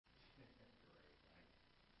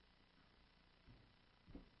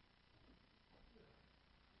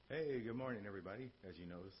Hey, good morning, everybody. As you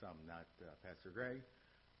notice, I'm not Pastor Greg.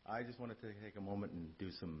 I just wanted to take a moment and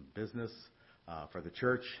do some business for the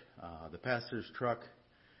church. The pastor's truck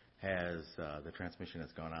has the transmission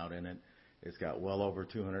that's gone out in it. It's got well over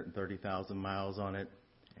 230,000 miles on it.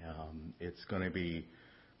 It's going to be,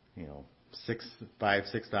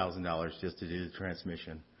 $6,000 just to do the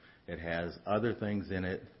transmission. It has other things in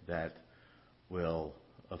it that will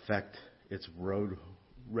affect its road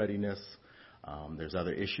readiness. There's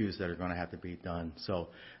other issues that are going to have to be done. So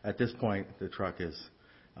at this point, the truck is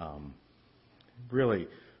really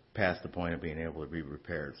past the point of being able to be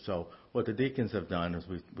repaired. So what the deacons have done is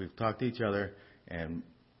we've talked to each other, and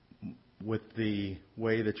with the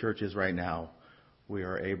way the church is right now, we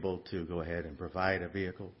are able to go ahead and provide a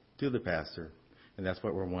vehicle to the pastor, and that's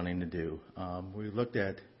what we're wanting to do. We looked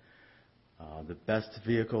at the best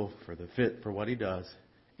vehicle for the fit for what he does,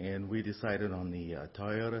 and we decided on the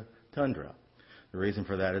Toyota Tundra. The reason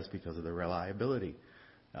for that is because of the reliability.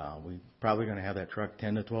 We're probably going to have that truck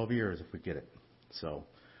 10 to 12 years if we get it. So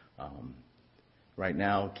right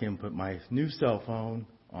now, Kim put my new cell phone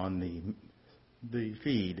on the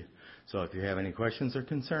feed. So if you have any questions or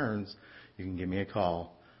concerns, you can give me a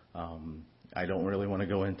call. I don't really want to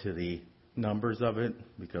go into the numbers of it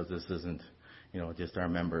because this isn't, just our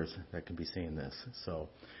members that can be seeing this. So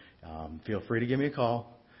feel free to give me a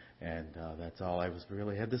call. And that's all I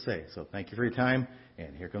really had to say. So thank you for your time,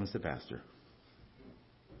 and here comes the pastor.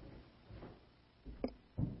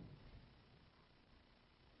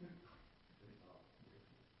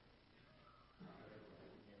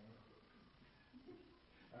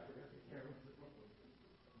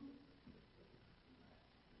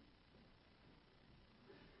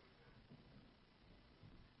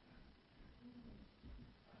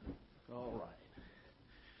 All right.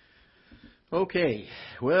 Okay,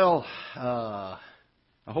 well, I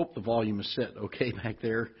hope the volume is set okay back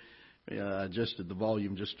there. I adjusted the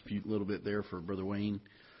volume just a little bit there for Brother Wayne.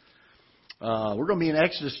 We're going to be in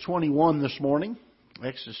Exodus 21 this morning,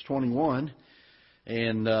 Exodus 21.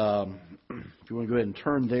 And if you want to go ahead and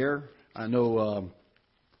turn there, I know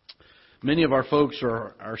many of our folks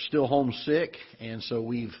are still homesick, and so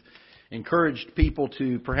we've encouraged people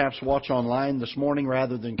to perhaps watch online this morning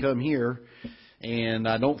rather than come here. And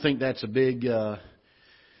I don't think that's a big thing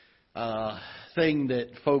that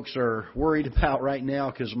folks are worried about right now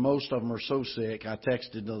because most of them are so sick. I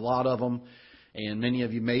texted a lot of them, and many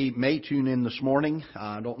of you may tune in this morning.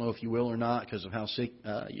 I don't know if you will or not because of how sick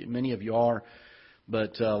many of you are.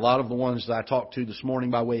 But a lot of the ones that I talked to this morning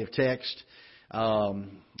by way of text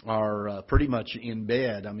are pretty much in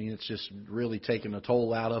bed. I mean, it's just really taken a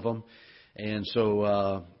toll out of them. And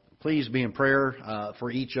so please be in prayer for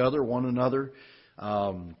each other, one another.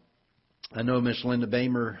 I know Miss Linda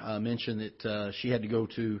Bamer mentioned that she had to go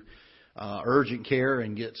to urgent care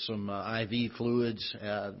and get some IV fluids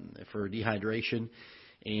for dehydration.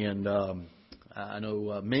 And I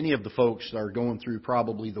know many of the folks are going through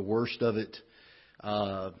probably the worst of it.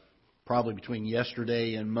 Probably between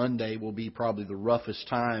yesterday and Monday will be probably the roughest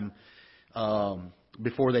time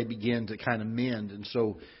before they begin to kind of mend. And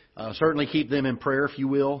so certainly keep them in prayer, if you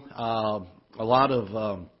will. A lot of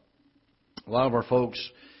our folks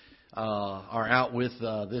are out with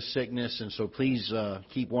this sickness, and so please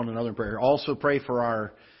keep one another in prayer. Also pray for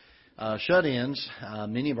our shut-ins.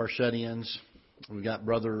 Many of our shut-ins, we've got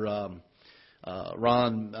Brother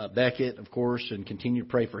Ron Beckett, of course, and continue to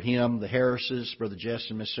pray for him. The Harrises, Brother Jess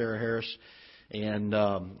and Miss Sarah Harris. And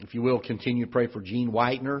if you will, continue to pray for Jean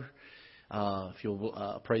Whitener. If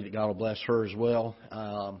you'll pray that God will bless her as well.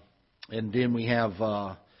 And then we have,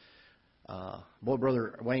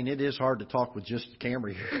 Brother Wayne, it is hard to talk with just the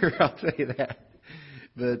camera here, I'll tell you that.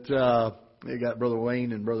 But we got Brother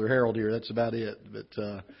Wayne and Brother Harold here, that's about it. But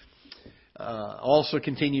also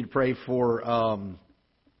continue to pray for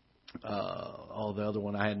the other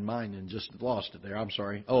one I had in mind and just lost it there. I'm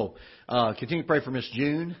sorry. Continue to pray for Miss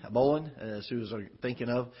June Bowen, as who was thinking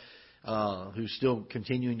of, who's still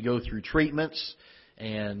continuing to go through treatments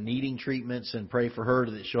and needing treatments, and pray for her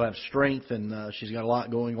that she'll have strength, and she's got a lot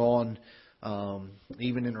going on,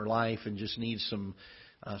 even in her life, and just needs some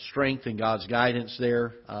strength and God's guidance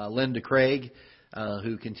there. Linda Craig,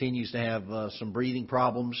 who continues to have some breathing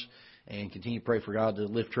problems, and continue to pray for God to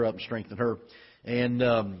lift her up and strengthen her. And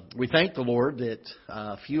we thank the Lord that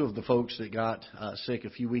a few of the folks that got sick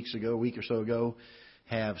a week or so ago,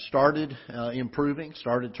 have started improving,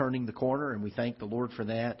 started turning the corner, and we thank the Lord for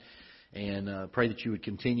that. And pray that you would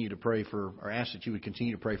continue to pray for, or ask that you would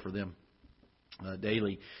continue to pray for them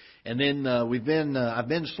daily. And then I've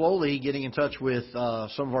been slowly getting in touch with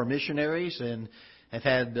some of our missionaries, and have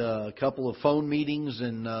had a couple of phone meetings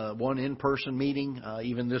and one in-person meeting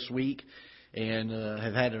even this week, and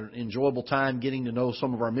have had an enjoyable time getting to know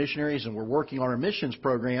some of our missionaries, and we're working on our missions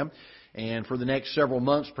program. And for the next several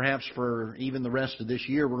months, perhaps for even the rest of this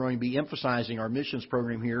year, we're going to be emphasizing our missions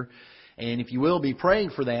program here. And if you will, be praying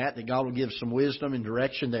for that God will give some wisdom and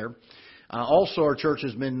direction there. Also, our church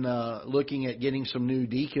has been looking at getting some new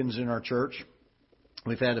deacons in our church.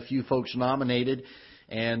 We've had a few folks nominated,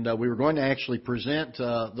 and we were going to actually present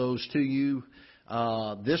those to you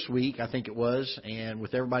this week, I think it was. And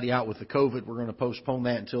with everybody out with the COVID, we're going to postpone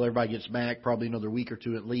that until everybody gets back, probably another week or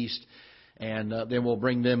two at least. And then we'll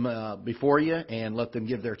bring them before you and let them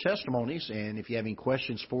give their testimonies. And if you have any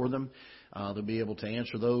questions for them, they'll be able to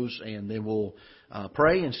answer those. And then we'll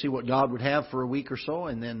pray and see what God would have for a week or so,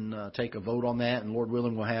 and then take a vote on that. And Lord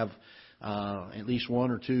willing, we'll have at least one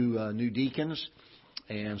or two new deacons.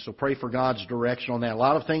 And so pray for God's direction on that. A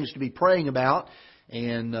lot of things to be praying about,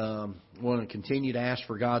 and want to continue to ask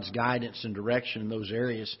for God's guidance and direction in those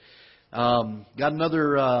areas. Got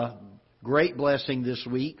another great blessing this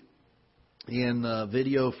week in a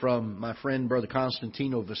video from my friend, Brother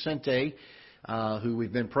Constantino Vicente, who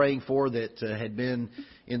we've been praying for, that had been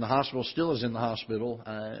in the hospital, still is in the hospital,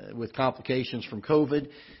 with complications from COVID.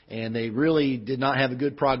 And they really did not have a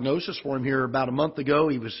good prognosis for him here about a month ago.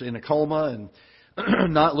 He was in a coma and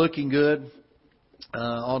not looking good,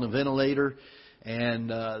 on a ventilator.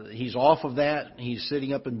 And he's off of that. He's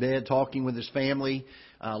sitting up in bed talking with his family.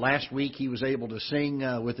 Last week he was able to sing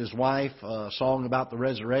with his wife a song about the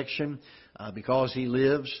resurrection, because he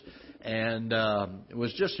lives. And it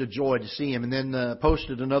was just a joy to see him. And then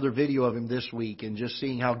posted another video of him this week, and just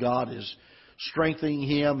seeing how God is strengthening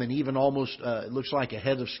him, and even almost it looks like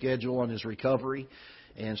ahead of schedule on his recovery.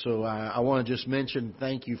 And so I want to just mention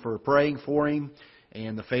thank you for praying for him.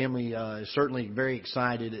 And the family is certainly very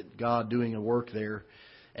excited at God doing a work there.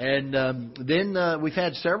 And then we've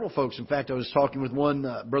had several folks. In fact, I was talking with one,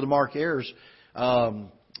 Brother Mark Ayers,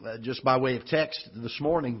 just by way of text this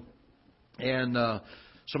morning. And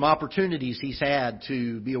some opportunities he's had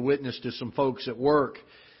to be a witness to some folks at work,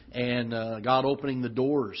 and God opening the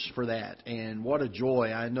doors for that. And what a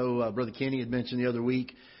joy. I know Brother Kenny had mentioned the other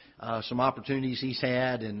week some opportunities he's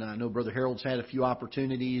had, and I know Brother Harold's had a few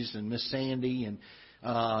opportunities, and Miss Sandy. And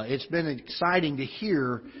it's been exciting to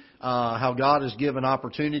hear how God has given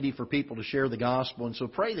opportunity for people to share the gospel. And so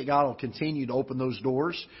pray that God will continue to open those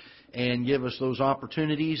doors and give us those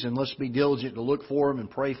opportunities. And let's be diligent to look for them and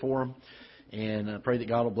pray for them. And pray that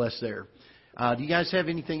God will bless there. Do you guys have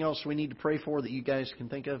anything else we need to pray for that you guys can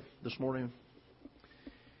think of this morning?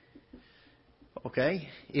 Okay.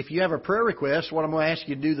 If you have a prayer request, what I'm going to ask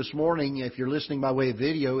you to do this morning, if you're listening by way of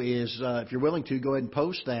video, is if you're willing to, go ahead and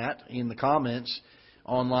post that in the comments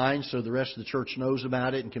online so the rest of the church knows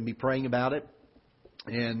about it and can be praying about it.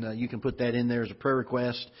 And you can put that in there as a prayer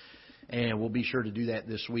request, and we'll be sure to do that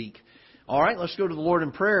this week. All right, let's go to the Lord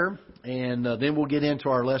in prayer, and then we'll get into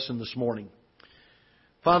our lesson this morning.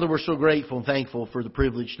 Father, we're so grateful and thankful for the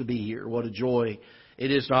privilege to be here. What a joy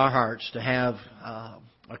it is to our hearts to have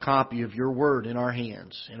a copy of your Word in our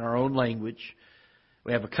hands, in our own language.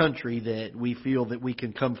 We have a country that we feel that we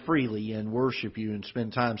can come freely and worship you and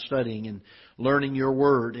spend time studying and learning your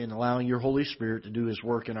Word and allowing your Holy Spirit to do His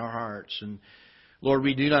work in our hearts. And Lord,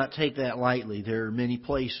 we do not take that lightly. There are many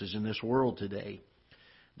places in this world today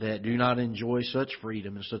that do not enjoy such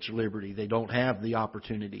freedom and such liberty. They don't have the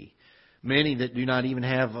opportunity. Many that do not even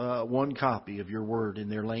have one copy of your Word in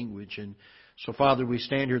their language. And so, Father, we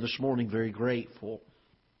stand here this morning very grateful.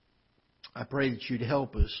 I pray that you'd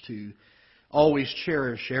help us to always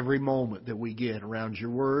cherish every moment that we get around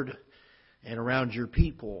your Word and around your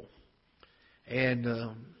people. And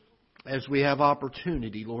as we have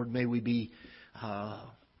opportunity, Lord, may we be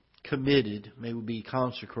committed, may we be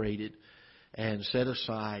consecrated and set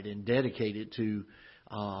aside and dedicated to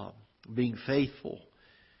being faithful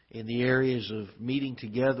in the areas of meeting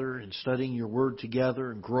together and studying your Word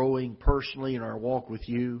together and growing personally in our walk with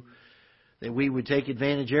you, that we would take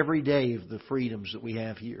advantage every day of the freedoms that we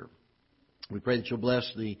have here. We pray that you'll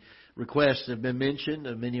bless the requests that have been mentioned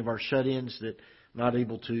of many of our shut-ins that are not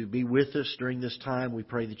able to be with us during this time. We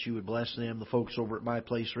pray that you would bless them, the folks over at My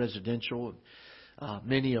Place Residential, and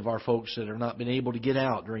many of our folks that have not been able to get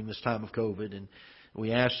out during this time of COVID. And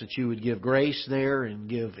we ask that you would give grace there and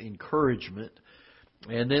give encouragement.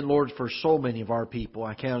 And then, Lord, for so many of our people,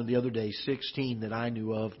 I counted the other day 16 that I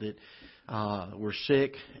knew of that were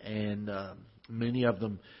sick, and many of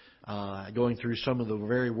them going through some of the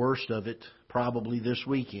very worst of it probably this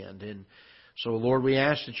weekend. And so, Lord, we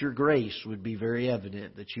ask that your grace would be very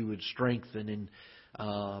evident, that you would strengthen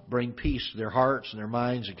and bring peace to their hearts and their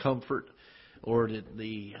minds and comfort. Lord,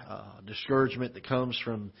 the discouragement that comes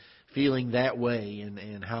from feeling that way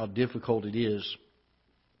and how difficult it is.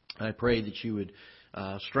 I pray that you would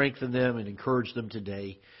strengthen them and encourage them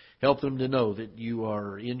today. Help them to know that you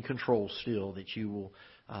are in control still, that you will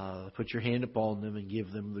put your hand upon them and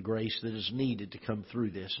give them the grace that is needed to come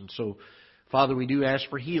through this. And so, Father, we do ask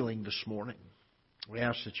for healing this morning. We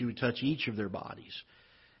ask that you would touch each of their bodies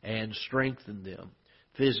and strengthen them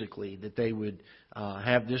physically, that they would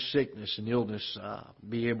have this sickness and illness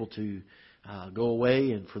be able to go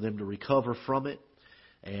away and for them to recover from it.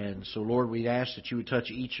 And so, Lord, we ask that you would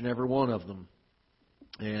touch each and every one of them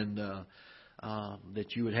and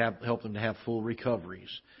that you would help them to have full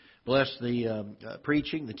recoveries. Bless the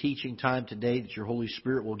preaching, the teaching time today, that your Holy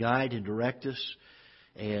Spirit will guide and direct us.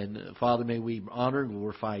 And, Father, may we honor and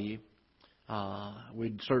glorify you.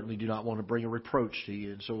 We certainly do not want to bring a reproach to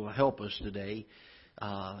you. And so help us today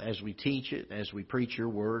as we teach it, as we preach your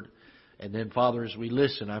word. And then, Father, as we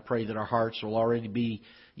listen, I pray that our hearts will already be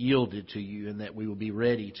yielded to you and that we will be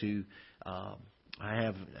ready to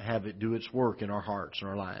have it do its work in our hearts and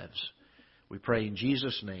our lives. We pray in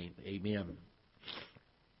Jesus' name. Amen.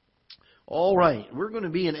 All right. We're going to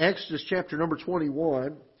be in Exodus chapter number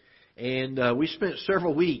 21. And we spent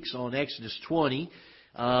several weeks on Exodus 20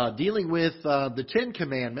 dealing with the Ten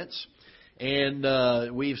Commandments.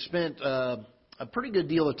 And we've spent a pretty good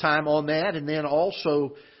deal of time on that. And then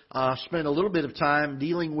also spent a little bit of time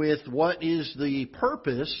dealing with what is the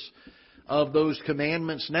purpose of those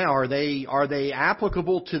commandments now. Are they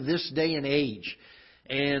applicable to this day and age?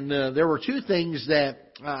 And there were two things that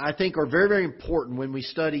I think are very, very important when we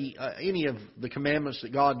study any of the commandments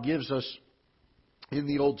that God gives us in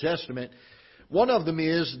the Old Testament. One of them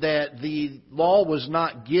is that the law was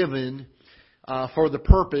not given for the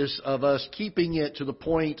purpose of us keeping it to the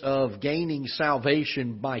point of gaining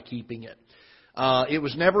salvation by keeping it. It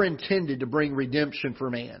was never intended to bring redemption for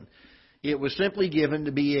man. It was simply given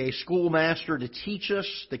to be a schoolmaster to teach us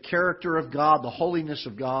the character of God, the holiness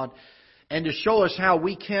of God, and to show us how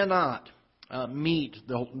we cannot meet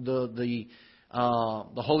the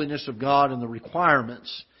holiness of God and the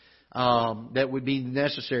requirements that would be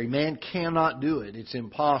necessary. Man cannot do it. It's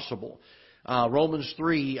impossible. Romans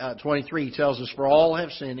 3:23 tells us, "For all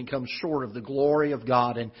have sinned and come short of the glory of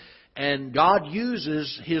God." And God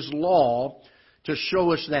uses His law to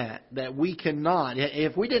show us that we cannot.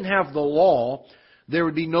 If we didn't have the law, there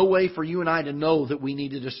would be no way for you and I to know that we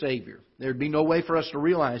needed a Savior. There would be no way for us to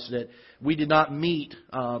realize that we did not meet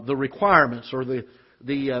the requirements or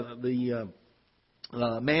the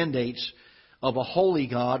mandates of a holy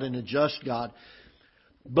God and a just God.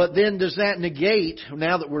 But then does that negate,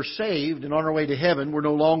 now that we're saved and on our way to heaven, we're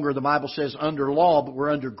no longer, the Bible says, under law, but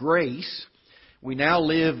we're under grace. We now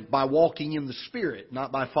live by walking in the Spirit,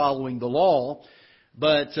 not by following the law.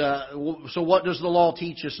 But so what does the law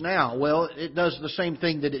teach us now? Well, it does the same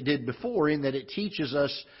thing that it did before, in that it teaches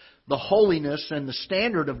us the holiness and the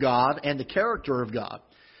standard of God and the character of God.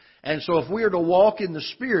 And so if we are to walk in the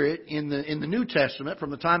Spirit in the New Testament,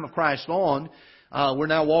 from the time of Christ on, we're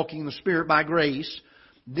now walking in the Spirit by grace,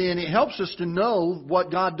 then it helps us to know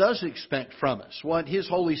what God does expect from us, what His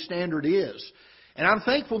holy standard is. And I'm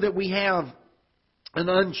thankful that we have an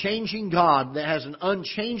unchanging God that has an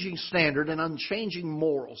unchanging standard and unchanging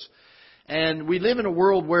morals. And we live in a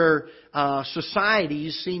world where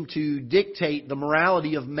societies seem to dictate the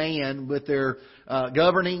morality of man with their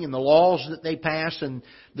governing and the laws that they pass. And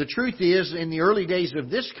the truth is, in the early days of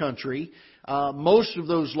this country, most of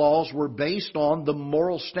those laws were based on the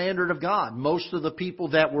moral standard of God. Most of the people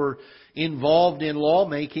that were involved in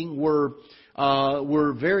lawmaking were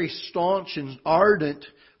very staunch and ardent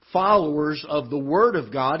followers of the Word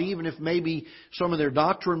of God. Even if maybe some of their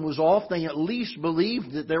doctrine was off, they at least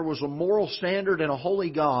believed that there was a moral standard and a holy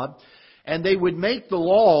God. And they would make the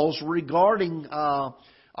laws regarding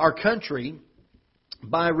our country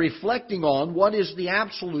by reflecting on what is the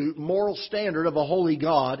absolute moral standard of a holy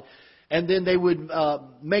God. And then they would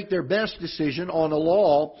make their best decision on a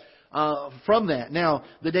law from that. Now,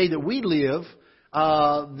 the day that we live,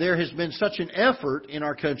 there has been such an effort in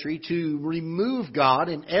our country to remove God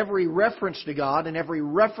and every reference to God and every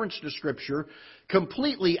reference to Scripture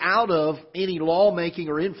completely out of any lawmaking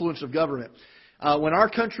or influence of government. When our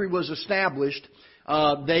country was established,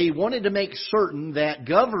 they wanted to make certain that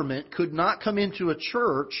government could not come into a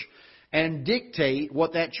church and dictate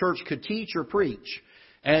what that church could teach or preach.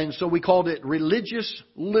 And so we called it religious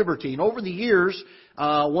liberty. And over the years,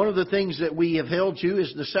 one of the things that we have held to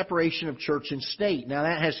is the separation of church and state. Now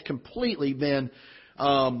that has completely been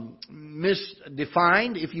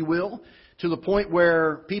misdefined, if you will, to the point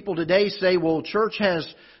where people today say, well, church has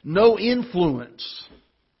no influence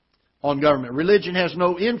on government. Religion has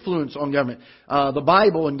no influence on government. The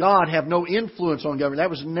Bible and God have no influence on government. That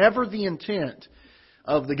was never the intent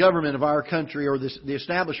of the government of our country, or the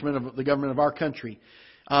establishment of the government of our country.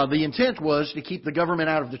 The intent was to keep the government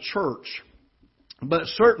out of the church. But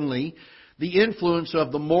certainly, the influence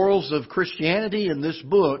of the morals of Christianity in this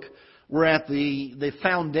book were at the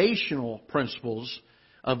foundational principles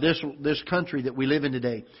of this country that we live in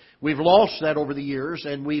today. We've lost that over the years,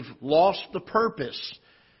 and we've lost the purpose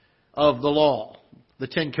of the law, the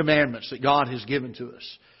Ten Commandments that God has given to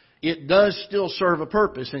us. It does still serve a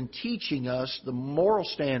purpose in teaching us the moral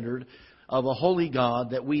standard of a holy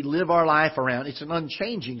God that we live our life around. It's an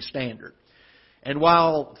unchanging standard. And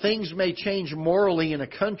while things may change morally in a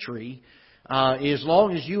country, as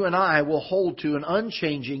long as you and I will hold to an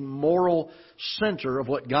unchanging moral center of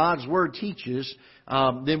what God's Word teaches,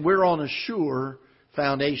 then we're on a sure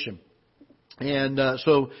foundation. And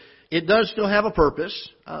so it does still have a purpose.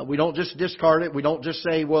 We don't just discard it. We don't just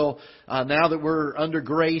say, well, now that we're under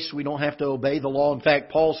grace, we don't have to obey the law. In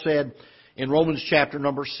fact, Paul said in Romans chapter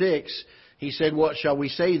number 6, he said, what shall we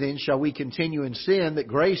say then? Shall we continue in sin that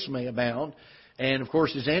grace may abound? And of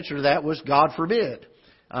course his answer to that was, God forbid.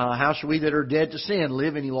 How shall we that are dead to sin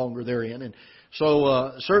live any longer therein? And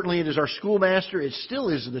so certainly it is our schoolmaster. It still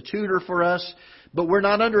is the tutor for us. But we're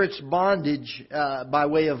not under its bondage by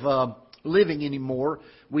way of living anymore.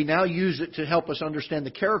 We now use it to help us understand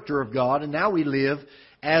the character of God. And now we live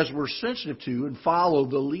as we're sensitive to and follow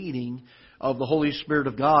the leading of the Holy Spirit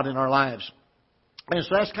of God in our lives. And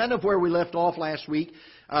so that's kind of where we left off last week,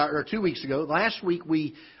 or 2 weeks ago. Last week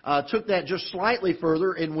we took that just slightly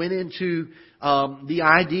further and went into the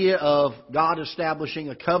idea of God establishing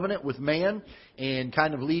a covenant with man, and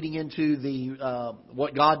kind of leading into the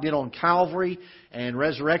what God did on Calvary and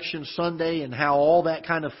Resurrection Sunday, and how all that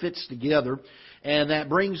kind of fits together. And that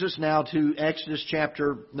brings us now to Exodus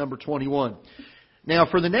chapter number 21. Now,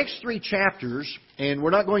 for the next 3 chapters, and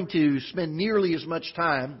we're not going to spend nearly as much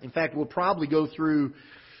time. In fact, we'll probably go through,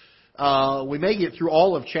 we may get through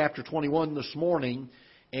all of chapter 21 this morning,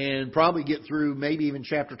 and probably get through maybe even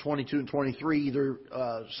chapter 22 and 23, either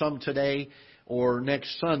some today or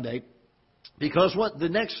next Sunday. Because what the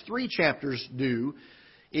next 3 chapters do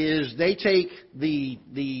is they take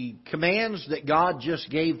the commands that God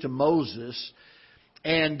just gave to Moses,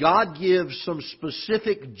 and God gives some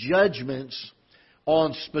specific judgments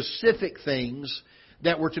on specific things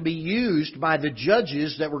that were to be used by the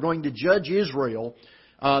judges that were going to judge Israel.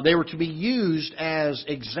 They were to be used as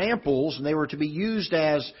examples, and they were to be used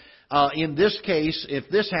as, in this case, if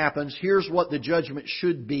this happens, here's what the judgment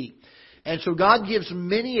should be. And so God gives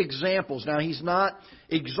many examples. Now, He's not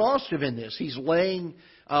exhaustive in this. He's laying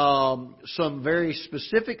some very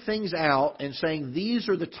specific things out and saying these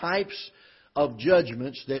are the types of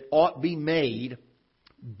judgments that ought to be made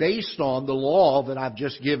based on the law that I've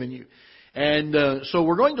just given you. And so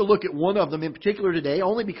we're going to look at one of them in particular today,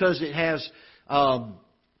 only because it has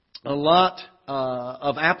a lot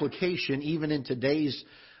of application even in today's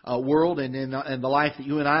world and in the life that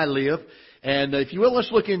you and I live. And if you will,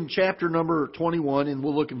 let's look in chapter number 21, and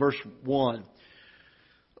we'll look at verse 1.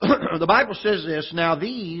 The Bible says this, now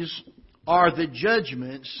these are the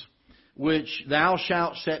judgments which thou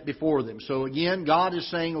shalt set before them. So again, God is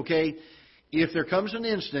saying, okay, if there comes an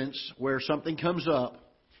instance where something comes up,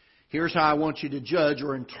 here's how I want you to judge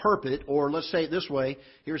or interpret, or let's say it this way,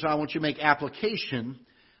 here's how I want you to make application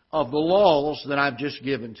of the laws that I've just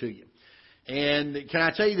given to you. And can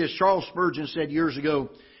I tell you this? Charles Spurgeon said years ago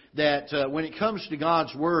that when it comes to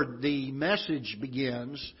God's Word, the message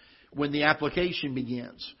begins when the application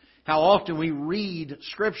begins. How often we read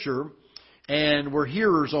Scripture and we're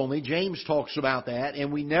hearers only. James talks about that,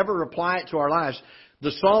 and we never apply it to our lives.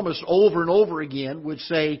 The psalmist over and over again would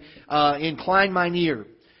say, incline mine ear.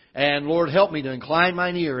 And Lord, help me to incline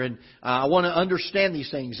mine ear. And I want to understand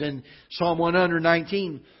these things. In Psalm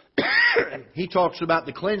 119, he talks about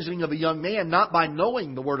the cleansing of a young man, not by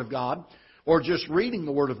knowing the Word of God or just reading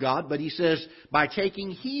the Word of God, but he says by taking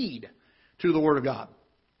heed to the Word of God.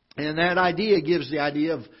 And that idea gives the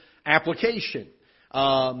idea of application,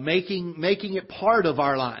 making it part of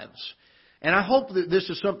our lives. And I hope that this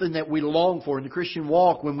is something that we long for in the Christian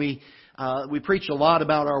walk when we preach a lot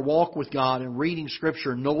about our walk with God and reading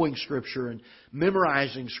Scripture, knowing Scripture, and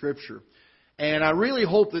memorizing Scripture. And I really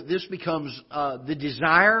hope that this becomes the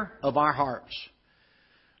desire of our hearts.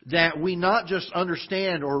 That we not just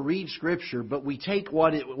understand or read Scripture, but we take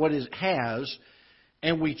what it has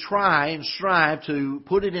and we try and strive to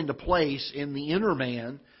put it into place in the inner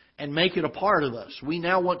man and make it a part of us. We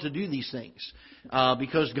now want to do these things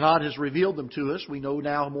because God has revealed them to us. We know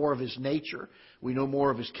now more of His nature. We know more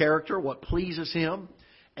of His character, what pleases Him.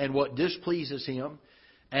 and what displeases Him.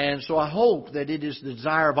 And so I hope that it is the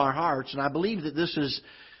desire of our hearts, and I believe that this is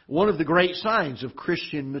one of the great signs of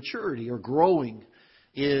Christian maturity or growing,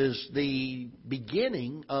 is the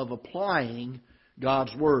beginning of applying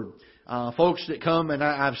God's Word. Folks that come, and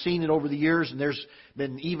I've seen it over the years, and there's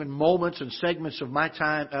been even moments and segments of my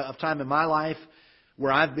time in my life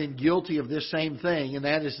where I've been guilty of this same thing, and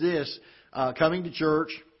that is this: coming to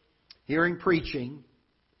church, hearing preaching,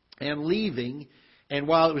 and leaving. And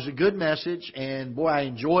while it was a good message, and boy, I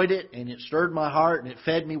enjoyed it, and it stirred my heart, and it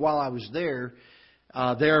fed me while I was there,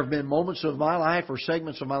 there have been moments of my life or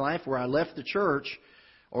segments of my life where I left the church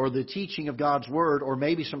or the teaching of God's Word, or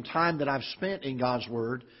maybe some time that I've spent in God's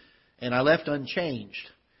Word, and I left unchanged.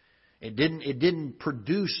 It didn't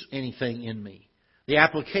produce anything in me. The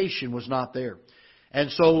application was not there. And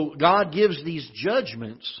so God gives these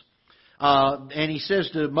judgments, and He says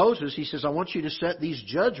to Moses, He says, I want you to set these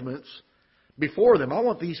judgments before them. I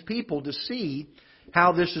want these people to see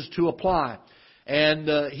how this is to apply.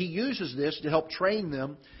 And He uses this to help train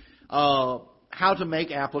them how to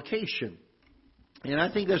make application. And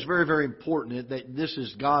I think that's very, very important, that this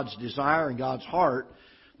is God's desire and God's heart,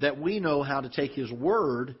 that we know how to take His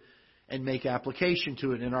Word and make application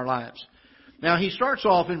to it in our lives. Now, He starts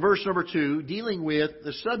off in verse number 2 dealing with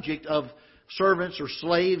the subject of servants or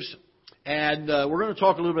slaves. And we're going to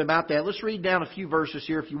talk a little bit about that. Let's read down a few verses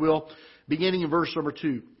here, if you will, beginning in verse number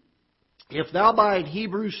 2. If thou buy an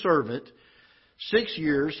Hebrew servant, 6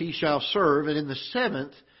 years he shall serve, and in the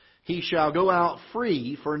 7th he shall go out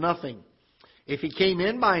free for nothing. If he came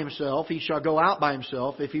in by himself, he shall go out by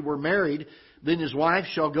himself. If he were married, then his wife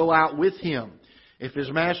shall go out with him. If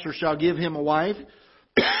his master shall give him a wife,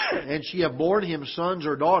 and she have borne him sons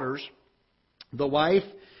or daughters, the wife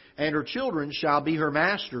and her children shall be her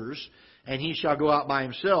master's, and he shall go out by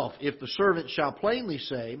himself. If the servant shall plainly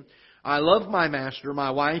say, I love my master,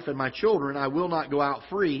 my wife, and my children, I will not go out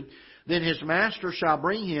free, then his master shall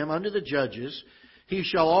bring him unto the judges. He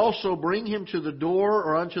shall also bring him to the door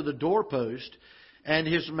or unto the doorpost, and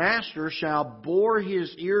his master shall bore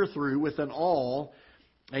his ear through with an awl,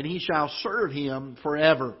 and he shall serve him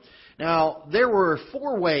forever. Now, there were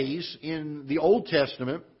 4 ways in the Old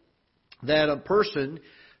Testament that a person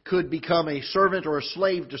could become a servant or a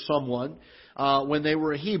slave to someone when they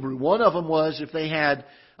were a Hebrew. One of them was if they had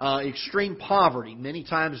extreme poverty. Many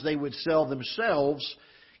times they would sell themselves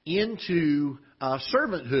into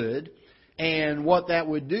servanthood. And what that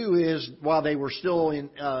would do is, while they were still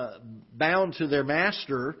bound to their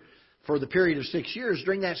master for the period of 6 years,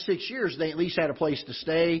 during that 6 years, they at least had a place to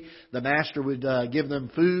stay. The master would give them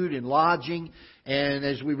food and lodging. And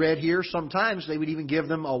as we read here, sometimes they would even give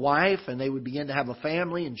them a wife, and they would begin to have a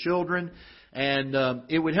family and children. And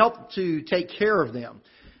it would help to take care of them.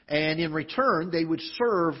 And in return, they would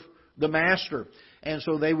serve the master. And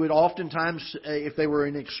so they would oftentimes, if they were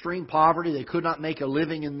in extreme poverty, they could not make a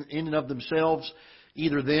living in and of themselves,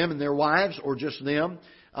 either them and their wives or just them.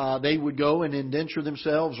 They would go and indenture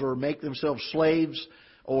themselves or make themselves slaves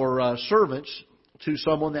or servants to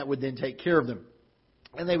someone that would then take care of them.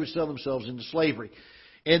 And they would sell themselves into slavery.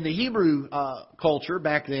 In the Hebrew culture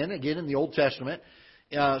back then, again in the Old Testament,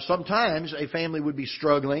 sometimes a family would be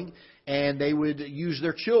struggling and they would use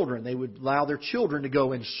their children. They would allow their children to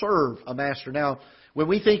go and serve a master. Now, when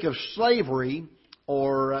we think of slavery,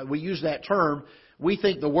 or we use that term, we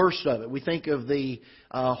think the worst of it. We think of the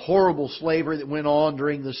horrible slavery that went on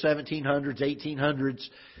during the 1700s, 1800s,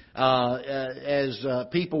 as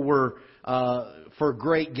people were, for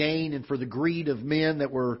great gain and for the greed of men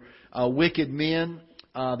that were wicked men,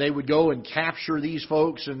 they would go and capture these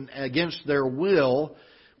folks and against their will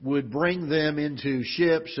would bring them into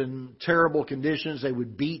ships in terrible conditions. They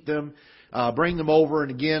would beat them, bring them over, and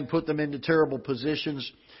again put them into terrible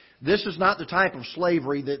positions. This is not the type of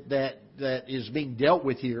slavery that is being dealt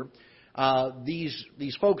with here.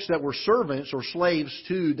 These folks that were servants or slaves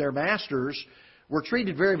to their masters were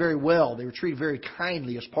treated very, very well. They were treated very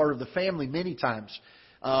kindly as part of the family many times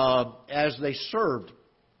as they served.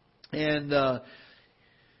 And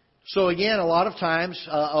so again, a lot of times,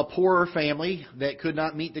 a poorer family that could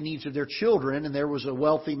not meet the needs of their children, and there was a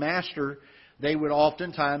wealthy master, they would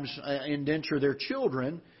oftentimes indenture their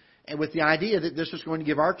children, and with the idea that this is going to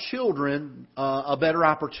give our children a better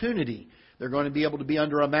opportunity. They're going to be able to be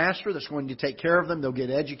under a master that's going to take care of them. They'll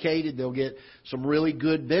get educated. They'll get some really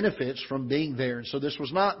good benefits from being there. And so this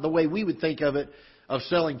was not the way we would think of it, of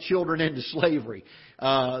selling children into slavery,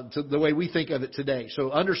 to the way we think of it today.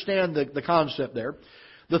 So understand the concept there.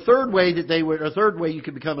 The third way you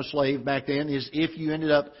could become a slave back then is if you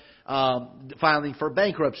ended up filing for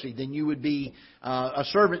bankruptcy. Then you would be a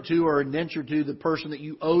servant to or indentured to the person that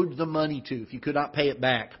you owed the money to if you could not pay it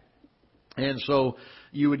back. And so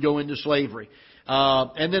you would go into slavery.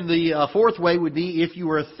 And then the fourth way would be if you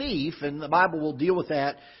were a thief, and the Bible will deal with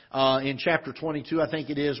that in chapter 22. I think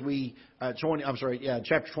it is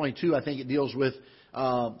chapter 22. I think it deals with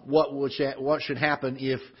what should happen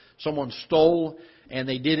if someone stole and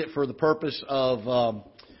they did it for the purpose of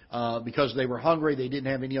because they were hungry, they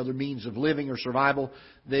didn't have any other means of living or survival.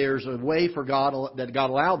 There's a way for God that God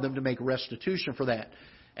allowed them to make restitution for that.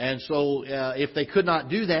 And so if they could not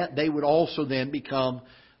do that, they would also then become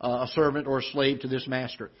a servant or a slave to this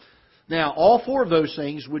master. Now, all four of those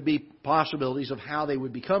things would be possibilities of how they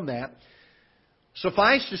would become that.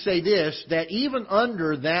 Suffice to say this, that even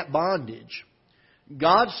under that bondage,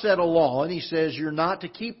 God set a law, and He says you're not to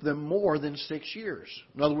keep them more than 6 years.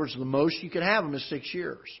 In other words, the most you could have them is 6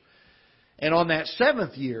 years. And on that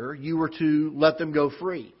 7th year, you were to let them go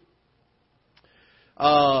free.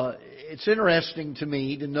 It's interesting to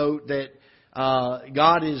me to note that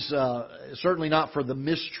God is certainly not for the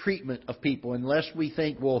mistreatment of people, unless we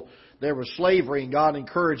think, well, there was slavery and God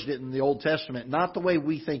encouraged it in the Old Testament. Not the way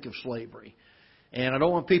we think of slavery. And I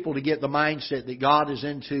don't want people to get the mindset that God is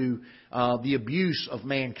into the abuse of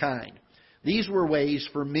mankind. These were ways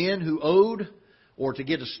for men who owed or to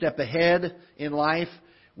get a step ahead in life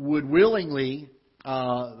would willingly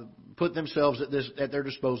put themselves at their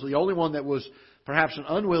disposal. The only one that was perhaps an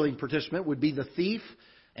unwilling participant would be the thief.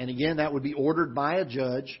 And again, that would be ordered by a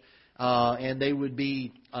judge. And they would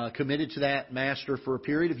be committed to that master for a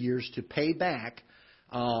period of years to pay back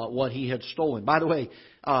what he had stolen. By the way,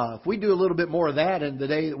 if we do a little bit more of that in the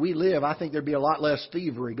day that we live, I think there'd be a lot less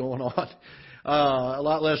thievery going on, a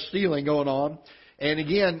lot less stealing going on. And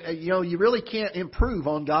again, you really can't improve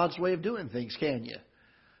on God's way of doing things, can you?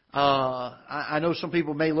 I know some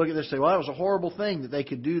people may look at this and say, well, that was a horrible thing that they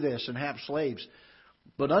could do this and have slaves.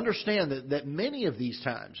 But understand that many of these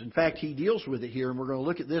times, in fact, he deals with it here, and we're going to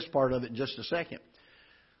look at this part of it in just a second.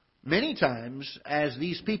 Many times, as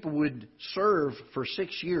these people would serve for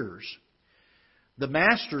 6 years, the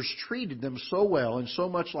masters treated them so well and so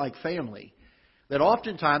much like family that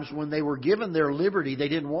oftentimes when they were given their liberty, they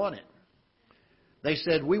didn't want it. They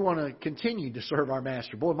said, we want to continue to serve our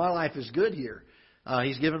master. Boy, my life is good here.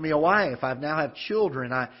 He's given me a wife. I now have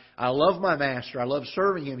children. I love my master. I love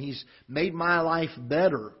serving him. He's made my life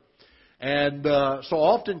better. And so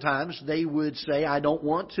oftentimes they would say, I don't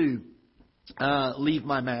want to leave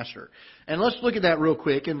my master. And let's look at that real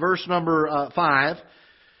quick. In verse number 5,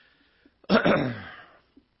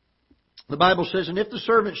 the Bible says, and if the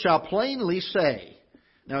servant shall plainly say,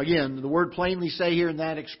 now again, the word plainly say here in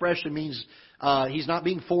that expression means he's not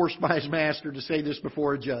being forced by his master to say this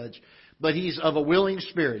before a judge, but he's of a willing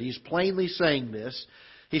spirit. He's plainly saying this.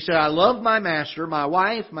 He said, I love my master, my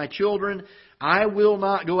wife, my children. I will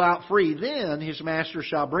not go out free. Then his master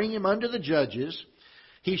shall bring him unto the judges.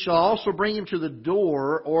 He shall also bring him to the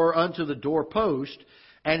door or unto the doorpost.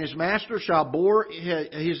 And his master shall bore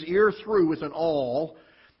his ear through with an awl,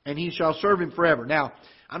 and he shall serve him forever. Now,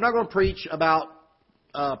 I'm not going to preach about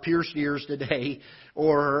pierced ears today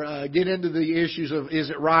or get into the issues of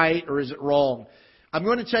is it right or is it wrong. I'm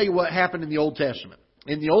going to tell you what happened in the Old Testament.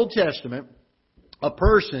 In the Old Testament, a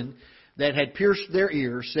person that had pierced their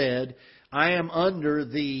ear said, I am under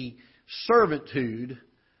the servitude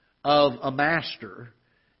of a master,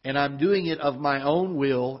 and I'm doing it of my own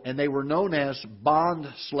will, and they were known as bond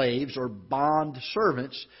slaves or bond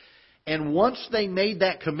servants. And once they made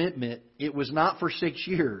that commitment, it was not for 6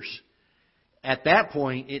 years. At that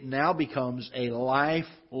point, it now becomes a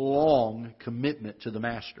lifelong commitment to the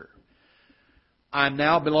master. I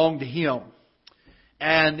now belong to him.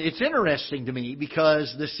 And it's interesting to me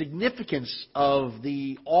because the significance of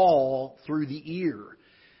the awl through the ear.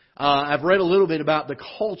 I've read a little bit about the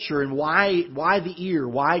culture and why the ear.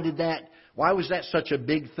 Why was that such a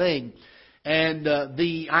big thing? And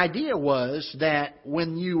the idea was that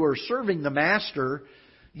when you were serving the master,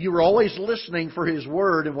 you were always listening for his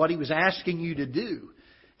word and what he was asking you to do.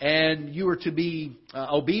 And you were to be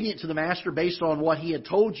obedient to the master based on what he had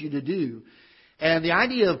told you to do. And the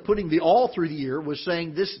idea of putting the awl through the ear was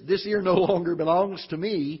saying, this ear no longer belongs to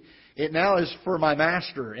me. It now is for my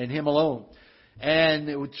master and him alone.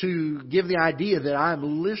 And to give the idea that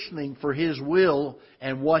I'm listening for his will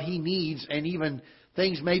and what he needs, and even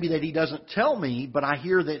things maybe that he doesn't tell me, but I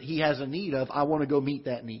hear that he has a need of, I want to go meet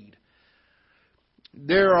that need.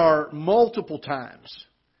 There are multiple times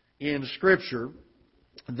in Scripture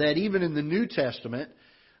that even in the New Testament,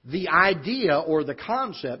 the idea or the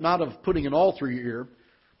concept, not of putting an awl through your ear,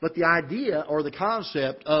 but the idea or the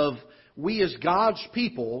concept of we as God's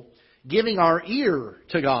people giving our ear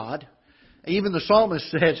to God. Even the psalmist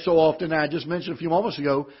said so often, I just mentioned a few moments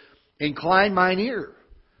ago, incline mine ear.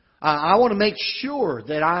 I want to make sure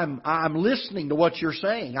that I'm listening to what you're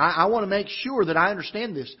saying. I want to make sure that I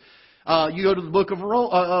understand this. You go to the book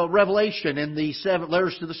of Revelation and the 7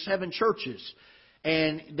 letters to the 7 churches.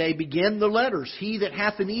 And they begin the letters. He that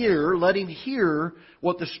hath an ear, let him hear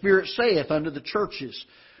what the Spirit saith unto the churches.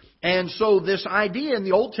 And so this idea in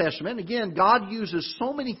the Old Testament, again, God uses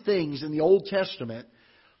so many things in the Old Testament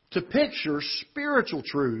to picture spiritual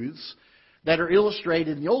truths that are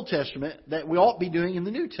illustrated in the Old Testament that we ought to be doing in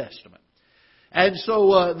the New Testament. And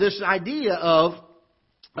so this idea of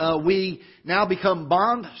we now become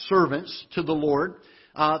bond servants to the Lord,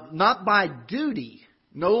 not by duty.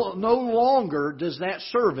 No longer does that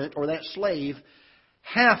servant or that slave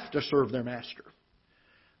have to serve their master.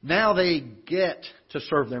 Now they get to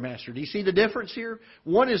serve their master. Do you see the difference here?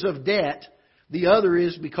 One is of debt. The other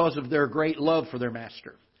is because of their great love for their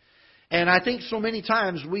master. And I think so many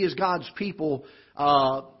times we as God's people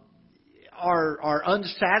are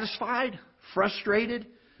unsatisfied, frustrated,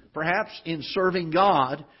 perhaps, in serving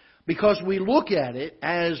God because we look at it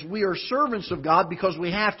as we are servants of God because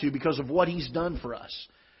we have to, because of what He's done for us.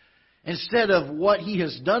 Instead of what He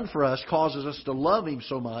has done for us causes us to love Him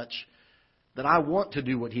so much that I want to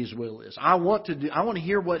do what His will is. I want to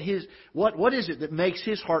hear what is it that makes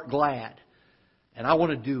His heart glad. And I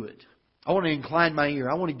want to do it. I want to incline my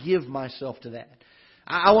ear. I want to give myself to that.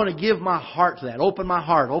 I want to give my heart to that. Open my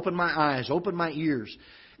heart, open my eyes, open my ears.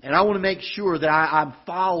 And I want to make sure that I'm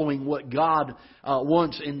following what God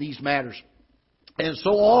wants in these matters. And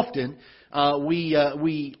so often, I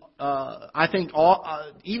think,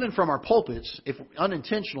 even from our pulpits, if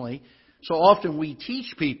unintentionally, so often we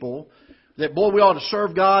teach people that, boy, we ought to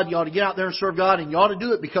serve God, you ought to get out there and serve God, and you ought to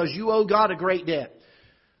do it because you owe God a great debt.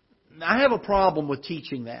 I have a problem with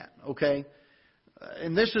teaching that, okay?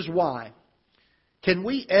 And this is why. Can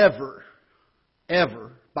we ever,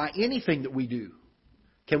 by anything that we do,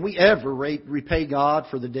 can we ever repay God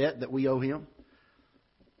for the debt that we owe Him?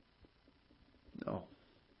 No.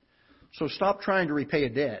 So stop trying to repay a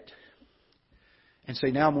debt and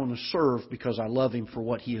say, now I'm going to serve because I love Him for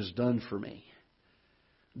what He has done for me.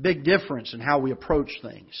 Big difference in how we approach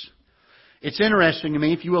things. It's interesting to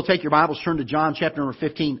me. If you will take your Bibles, turn to John chapter number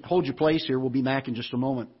 15. Hold your place here. We'll be back in just a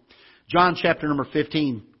moment. John chapter number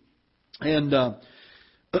 15. And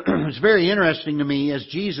it's very interesting to me as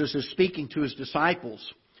Jesus is speaking to His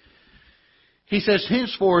disciples. He says,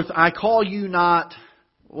 henceforth I call you not...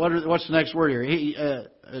 What's the next word here?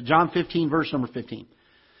 John 15, verse number 15.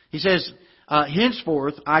 He says,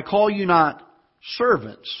 henceforth I call you not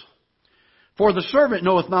servants. For the servant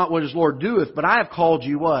knoweth not what his Lord doeth, but I have called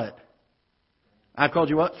you what? I've called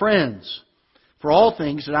you what? Friends. For all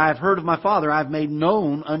things that I have heard of my Father I have made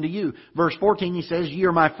known unto you. Verse 14 He says, ye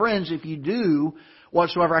are my friends if you do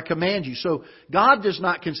whatsoever I command you. So God does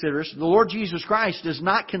not consider us, the Lord Jesus Christ does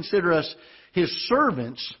not consider us His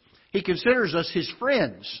servants. He considers us His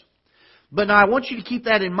friends. But now I want you to keep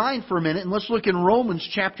that in mind for a minute, and let's look in Romans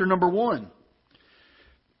chapter number 1.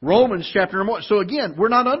 Romans chapter number 1. So again, we're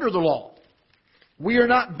not under the law. We are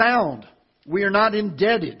not bound. We are not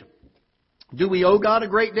indebted. Do we owe God a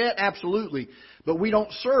great debt? Absolutely. But we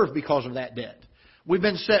don't serve because of that debt. We've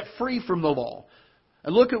been set free from the law.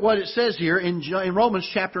 And look at what it says here in Romans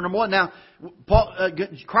chapter number 1. Now,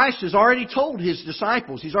 Christ has already told His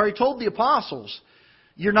disciples, He's already told the apostles,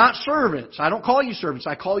 you're not servants. I don't call you servants.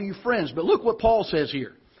 I call you friends. But look what Paul says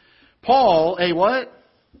here. Paul, a what?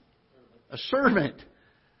 A servant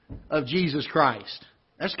of Jesus Christ.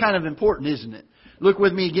 That's kind of important, isn't it? Look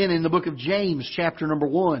with me again in the book of James, chapter number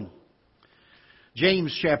 1.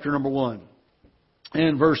 James, chapter number 1,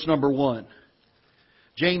 and verse number 1.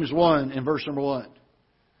 James 1 and verse number 1.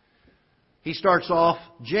 He starts off,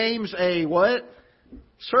 James, a what?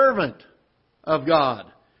 Servant of God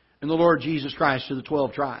and the Lord Jesus Christ to the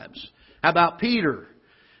 12 tribes. How about Peter?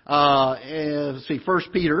 Let's see, 1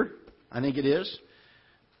 Peter, I think it is.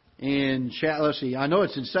 Let's see, I know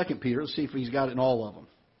it's in 2 Peter. Let's see if he's got it in all of them.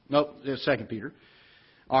 Nope, it's 2 Peter.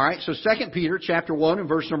 All right, so 2 Peter, chapter 1 and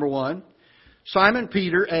verse number 1. Simon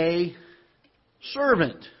Peter, a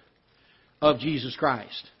servant of Jesus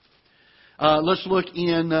Christ. Let's look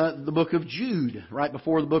in the book of Jude, right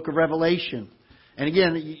before the book of Revelation. And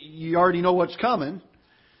again, you already know what's coming.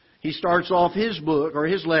 He starts off his book, or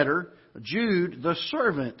his letter, Jude, the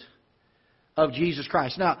servant of Jesus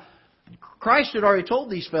Christ. Now, Christ had already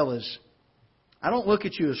told these fellas, I don't look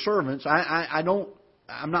at you as servants.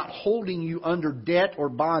 I'm not holding you under debt or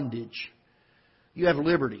bondage. You have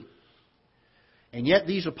liberty. And yet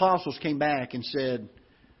these apostles came back and said,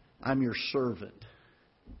 I'm your servant.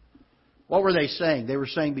 What were they saying? They were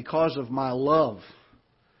saying, because of my love,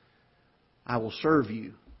 I will serve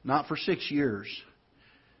you. Not for 6 years,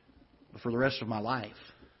 but for the rest of my life.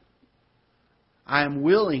 I am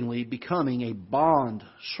willingly becoming a bond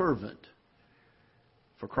servant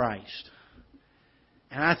for Christ.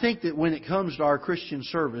 And I think that when it comes to our Christian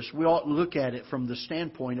service, we ought to look at it from the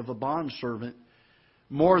standpoint of a bondservant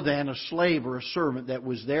more than a slave or a servant that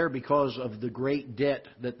was there because of the great debt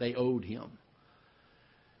that they owed him.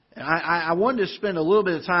 And I wanted to spend a little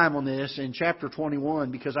bit of time on this in chapter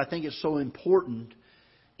 21 because I think it's so important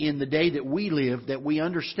in the day that we live that we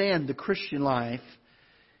understand the Christian life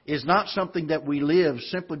is not something that we live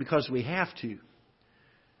simply because we have to,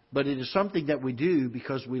 but it is something that we do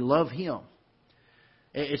because we love Him.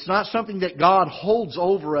 It's not something that God holds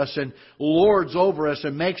over us and lords over us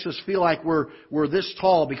and makes us feel like we're this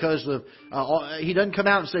tall because of... He doesn't come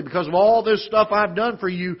out and say, because of all this stuff I've done for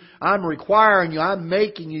you, I'm requiring you, I'm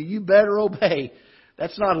making you, you better obey.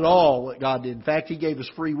 That's not at all what God did. In fact, He gave us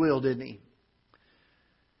free will, didn't He?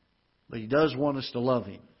 But He does want us to love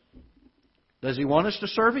Him. Does He want us to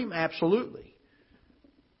serve Him? Absolutely.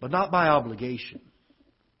 But not by obligation.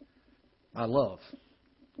 By love.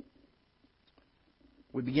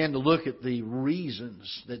 We began to look at the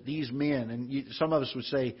reasons that these men, and some of us would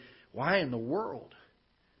say, why in the world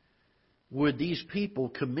would these people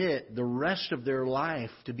commit the rest of their life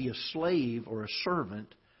to be a slave or a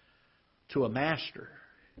servant to a master?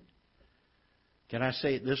 Can I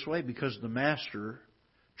say it this way? Because the master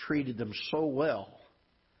treated them so well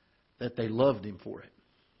that they loved him for it.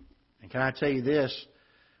 And can I tell you this?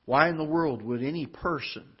 Why in the world would any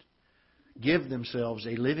person give themselves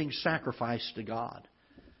a living sacrifice to God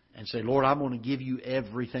and say, Lord, I'm going to give you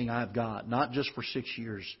everything I've got, not just for 6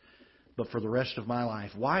 years, but for the rest of my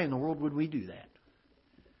life? Why in the world would we do that?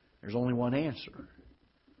 There's only one answer.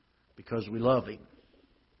 Because we love Him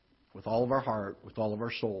with all of our heart, with all of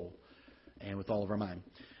our soul, and with all of our mind.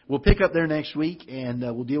 We'll pick up there next week, and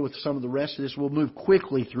we'll deal with some of the rest of this. We'll move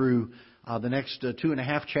quickly through the next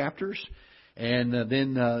 2.5 chapters, and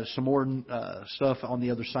then some more stuff on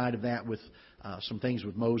the other side of that with some things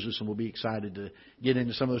with Moses, and we'll be excited to get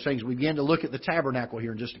into some of those things. We begin to look at the tabernacle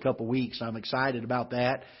here in just a couple of weeks. I'm excited about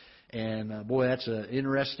that, and boy, that's an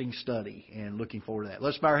interesting study, and looking forward to that.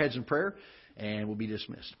 Let's bow our heads in prayer, and we'll be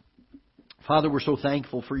dismissed. Father, we're so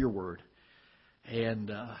thankful for Your Word,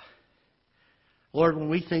 and Lord, when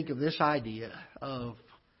we think of this idea of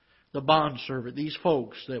the bondservant, these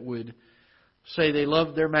folks that would say they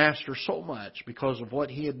loved their master so much because of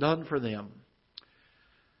what he had done for them,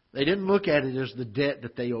 they didn't look at it as the debt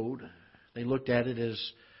that they owed. They looked at it as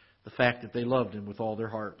the fact that they loved Him with all their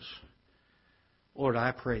hearts. Lord,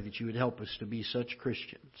 I pray that You would help us to be such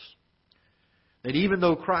Christians, that even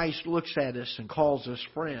though Christ looks at us and calls us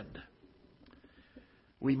friend,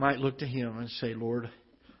 we might look to Him and say, Lord,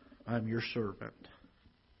 I'm Your servant.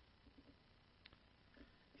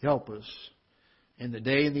 Help us in the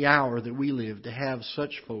day and the hour that we live to have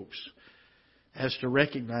such folks as to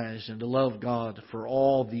recognize and to love God for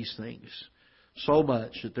all these things so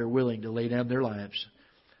much that they're willing to lay down their lives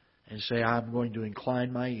and say, I'm going to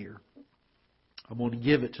incline my ear. I'm going to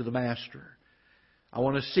give it to the Master. I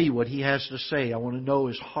want to see what He has to say. I want to know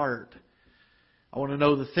His heart. I want to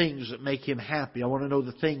know the things that make Him happy. I want to know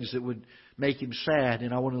the things that would make Him sad.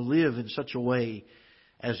 And I want to live in such a way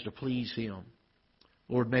as to please Him.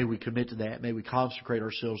 Lord, may we commit to that. May we consecrate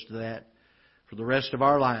ourselves to that for the rest of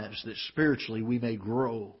our lives, that spiritually we may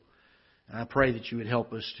grow. And I pray that You would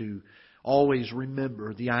help us to always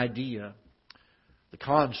remember the idea, the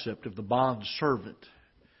concept of the bond servant,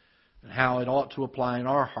 and how it ought to apply in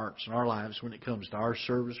our hearts and our lives when it comes to our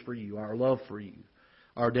service for You, our love for You,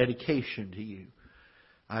 our dedication to You.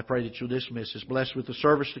 I pray that You'll dismiss us. Blessed with the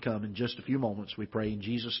service to come in just a few moments, we pray in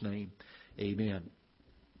Jesus' name. Amen.